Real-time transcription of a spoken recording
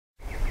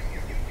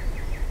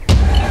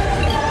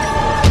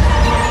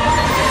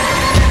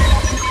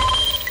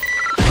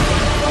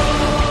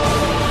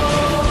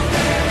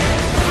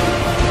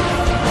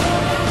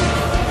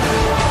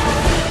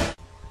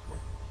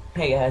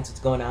guys,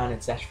 what's going on?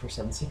 It's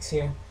Dash476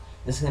 here.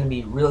 This is going to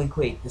be really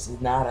quick. This is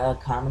not a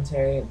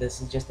commentary. This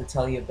is just to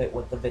tell you a bit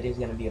what the video is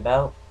going to be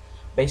about.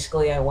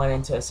 Basically, I went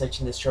into a search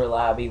and destroy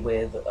lobby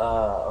with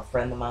a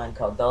friend of mine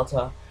called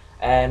Delta,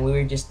 and we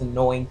were just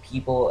annoying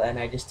people, and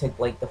I just took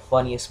like the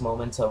funniest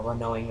moments of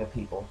annoying the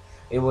people.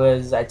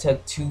 I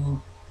took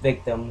two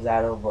victims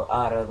out of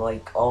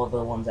like all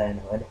the ones I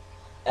annoyed,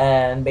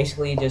 and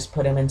basically just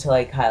put them into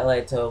like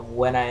highlights of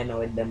when I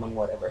annoyed them and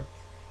whatever.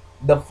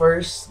 The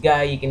first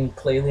guy you can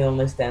clearly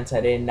understand, so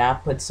I did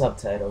not put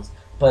subtitles.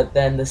 But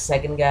then the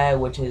second guy,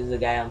 which is the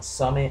guy on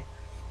Summit,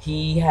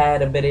 he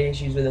had a bit of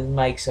issues with his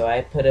mic, so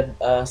I put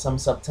some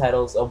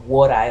subtitles of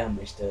what I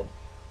understood,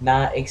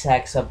 not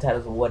exact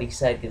subtitles of what he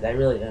said, because I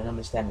really didn't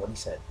understand what he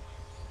said.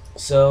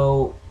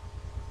 So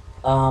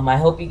I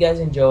hope you guys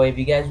enjoy. If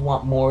you guys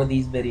want more of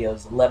these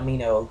videos, let me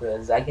know,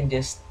 because I can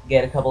just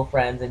get a couple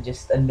friends and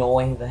just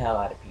annoy the hell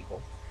out of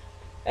people.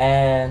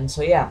 And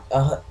so yeah,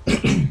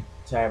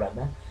 sorry about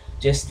that.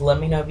 Just let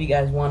me know if you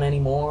guys want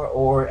any more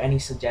or any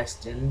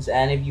suggestions,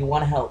 and if you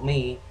want to help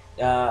me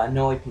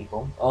annoy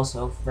people,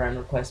 also friend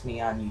request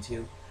me on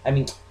YouTube.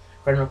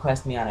 Friend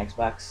request me on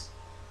Xbox.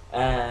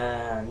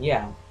 And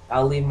yeah,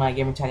 I'll leave my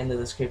gamer tag in the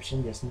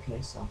description just in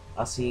case. So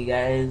I'll see you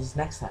guys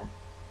next time.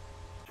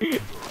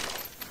 He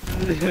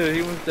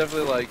was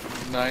definitely like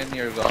 9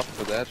 years off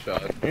for that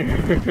shot.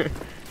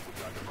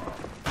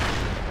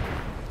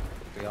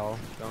 We all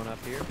going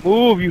up here?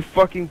 Move, you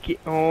fucking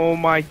oh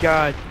my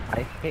god.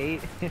 I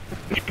hate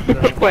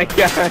Oh my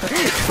god.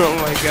 Oh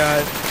my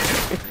god.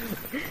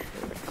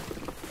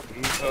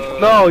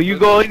 No, you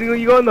go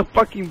in the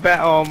fucking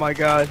back. Oh my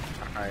god.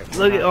 Alright,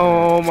 Look at,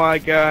 oh my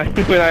god.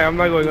 I'm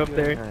not going up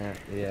there.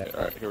 Yeah.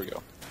 Alright, here we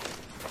go.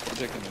 I'm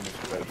taking the new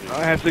strategy.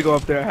 I have to go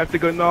up there. I have to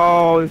go.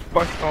 No, it's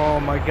fuck.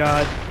 Oh my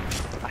god.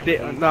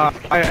 No,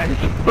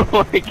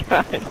 oh my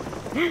god.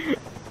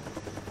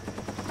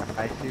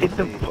 I It's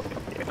the. seriously,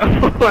 Oh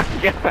my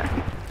god.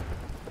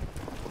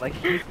 like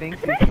he thinks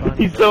he's funny.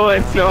 He's so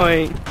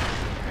annoying.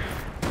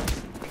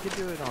 We could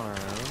do it on our own.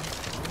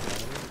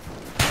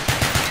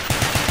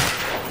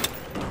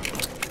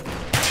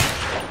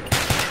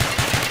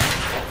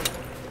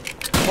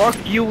 Fuck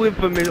you,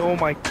 Infamous. Oh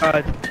my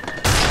god.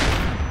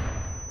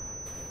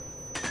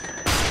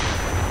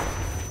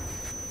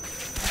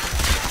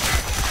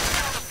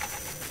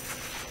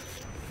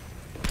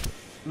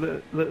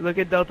 Look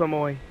at Delta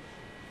Moy.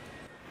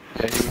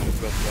 Yeah, he was just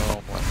about to go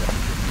home like that.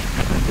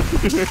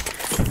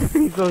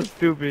 He's so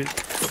stupid.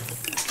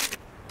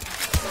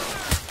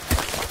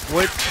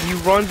 What? He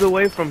runs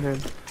away from him.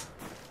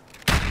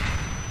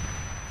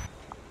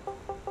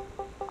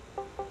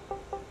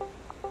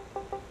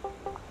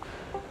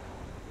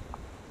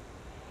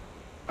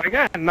 I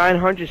got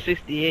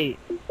 968.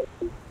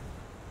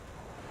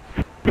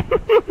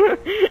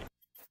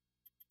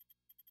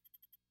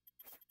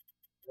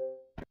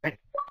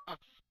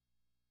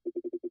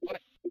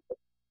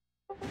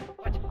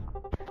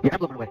 Yeah, I'm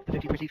blowing away. The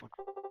 50 prestige one.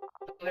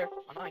 Still there,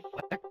 on mine.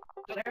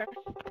 Still there.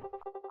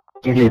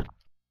 Can't hear you.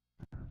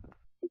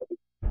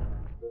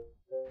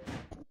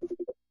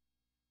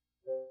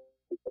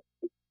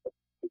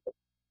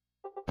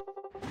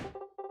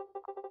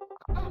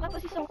 Oh, my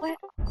pussy's so wet.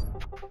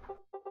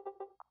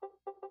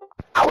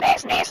 Oh,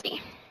 that's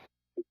nasty.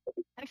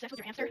 Having sex with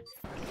your hamster?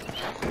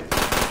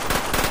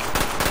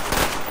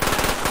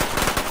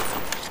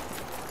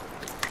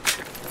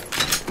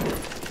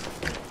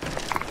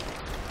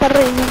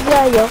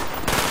 Yo.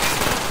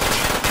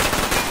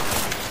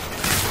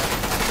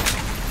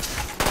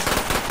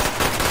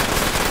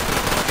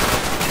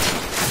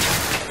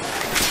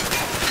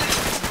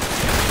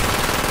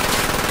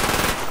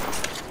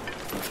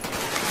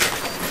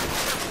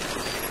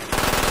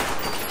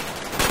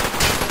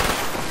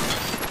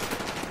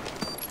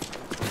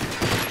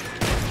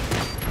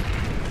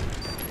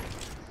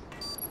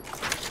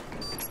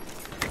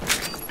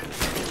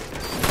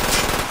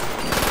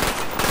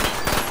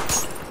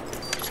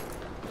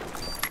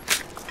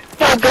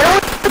 Get away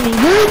from me,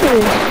 you!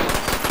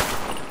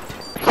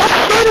 Stop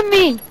shooting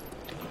me!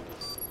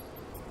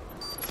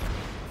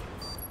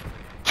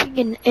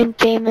 Chicken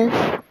infamous.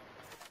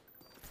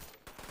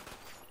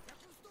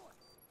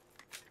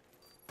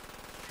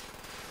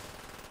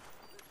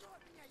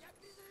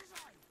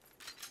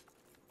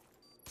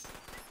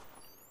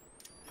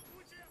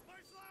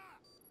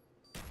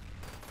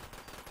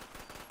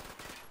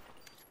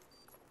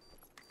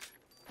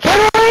 Get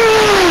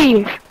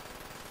away!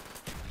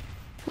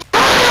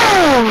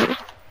 Oh!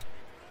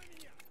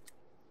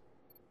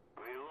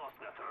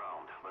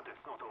 But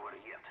it's not over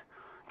yet.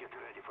 Get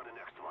ready for the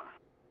next one.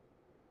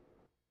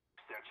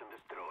 Search and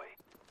destroy.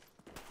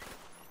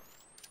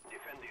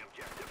 Defend the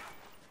objective.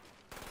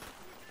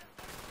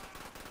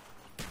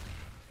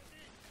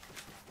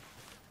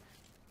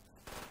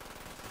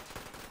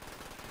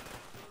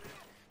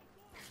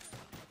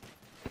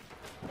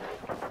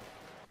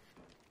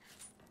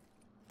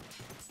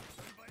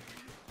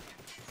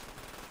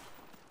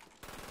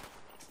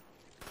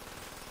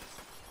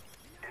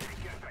 Enemy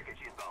care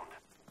package inbound.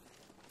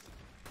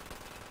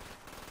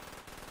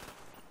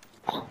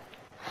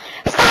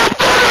 Stop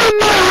shooting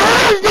me!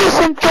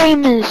 and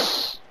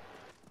famous.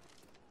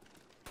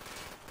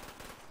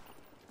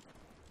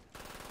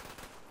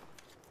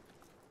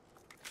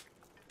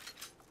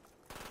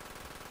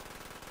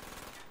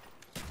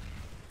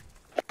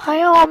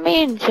 By all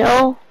means,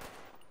 yo.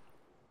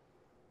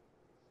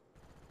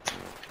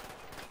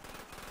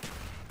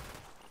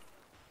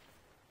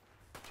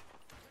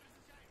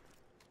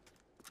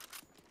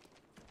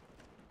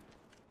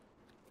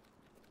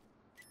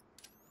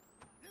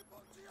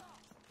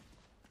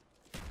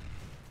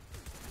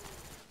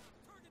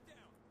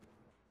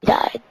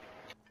 Died.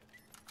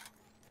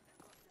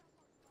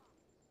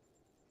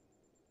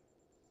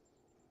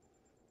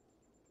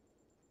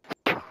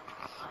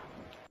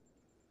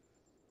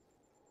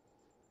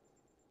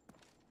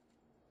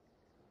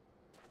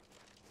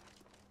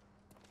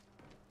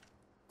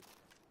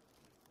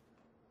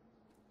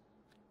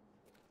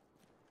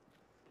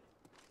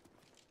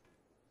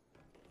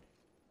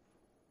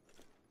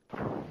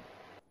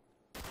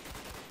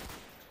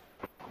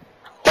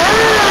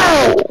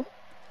 Wow!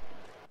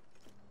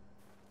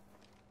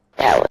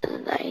 That was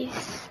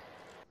nice.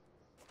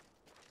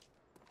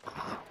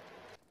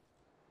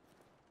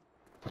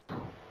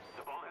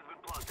 The bomb has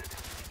been planted.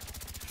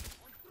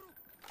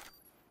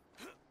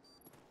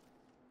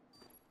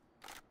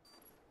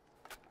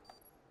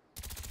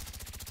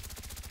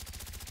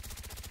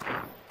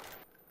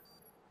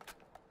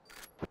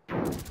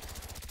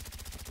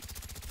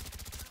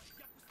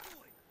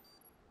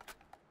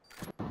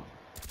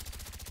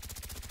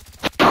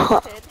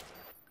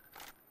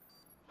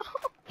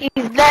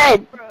 He's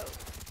dead. Bro.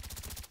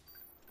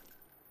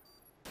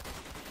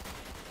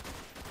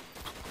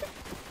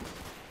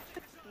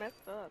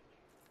 Messed up.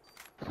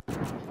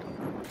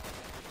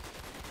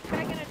 Am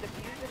I gonna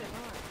defuse it or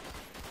not?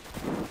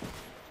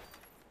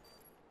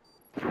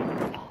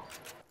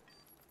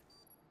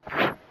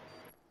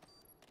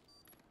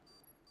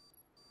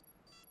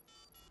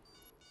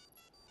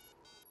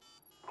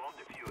 Bomb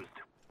defused.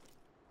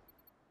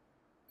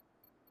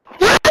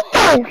 No!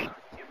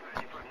 Get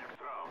ready for next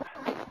round.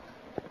 Destroy.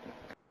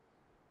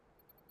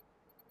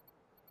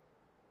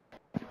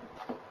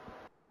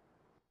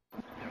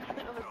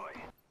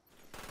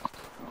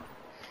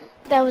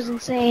 That was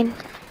insane.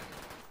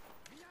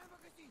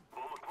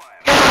 Bomb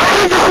acquired.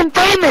 Why is this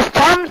infamous,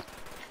 Tom?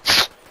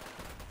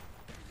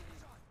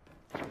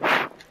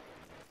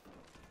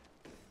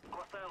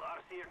 Hostile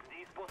RCXD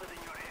spotted in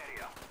your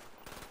area.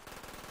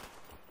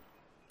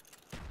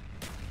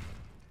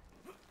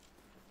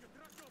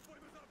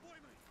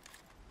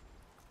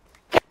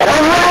 Get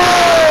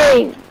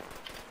away!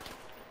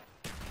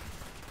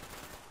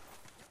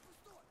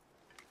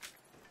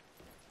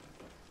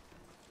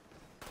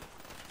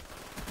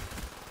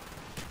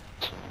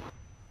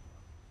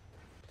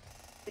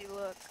 See,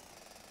 look.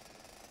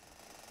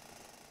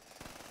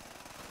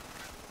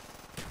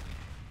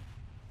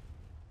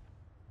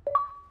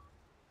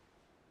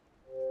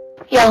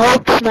 Yo,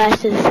 Hulk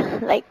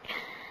smashes. Like,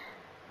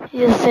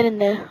 he's just sitting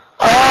there.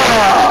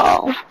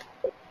 Oh!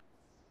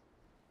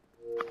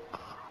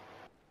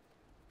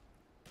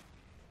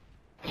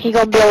 He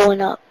gonna blow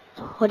one up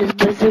with his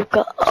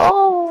bazooka.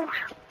 Oh!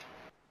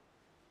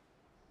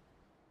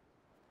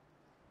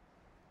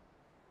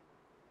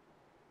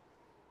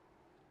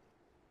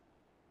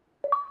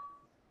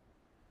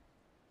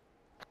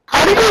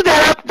 How did you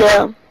get up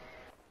there?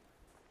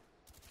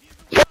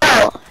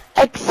 Yo,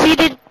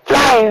 exceeded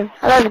flyer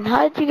 11.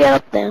 How did you get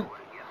up there?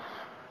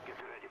 Get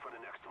ready for the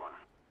next one.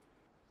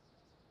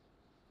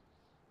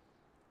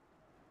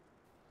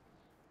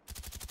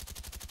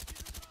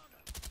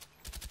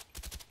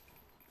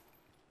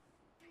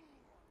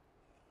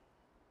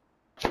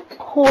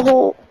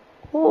 Oh,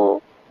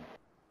 oh.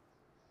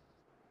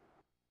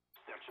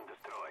 Search and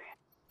destroy.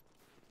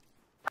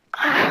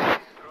 Ah.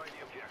 Destroy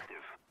the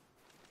objective.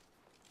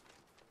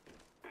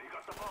 You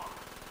got the bomb.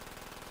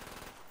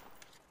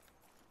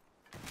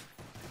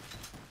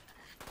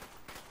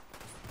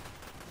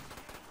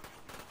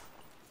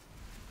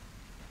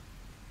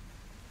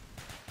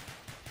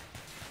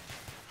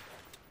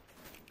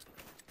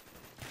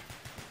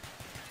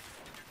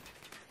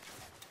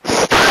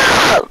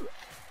 Stop!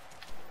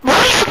 Why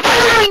are you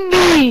following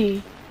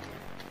me?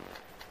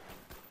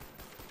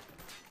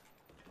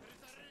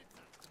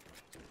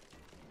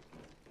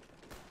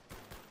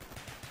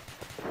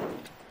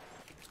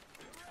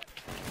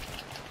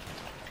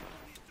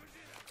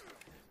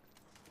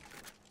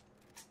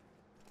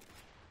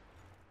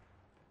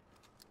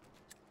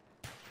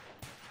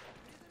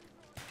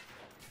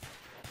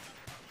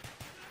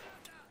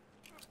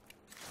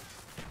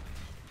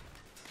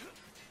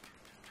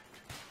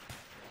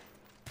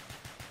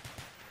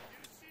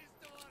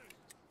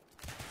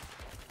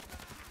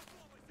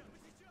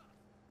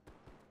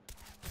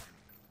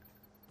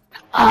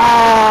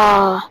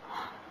 Ah.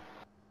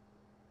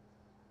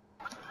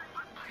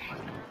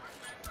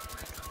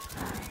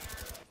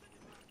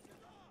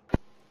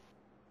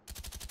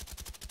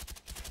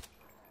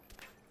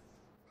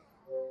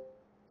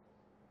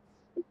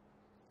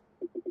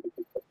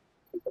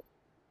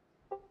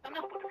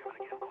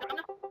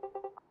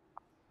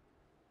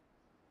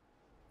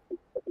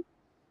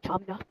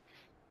 Calm down.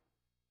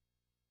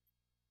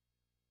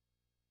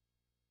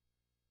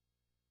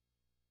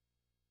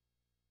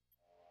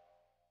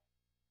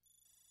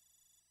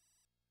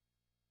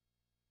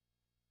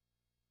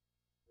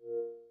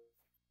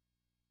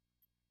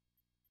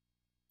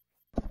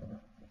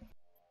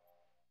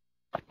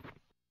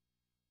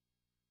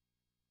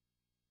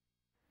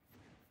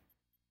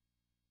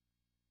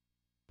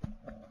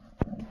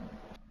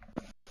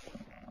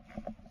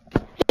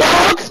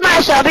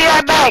 Sasha, I'll be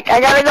right back. I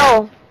gotta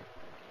go.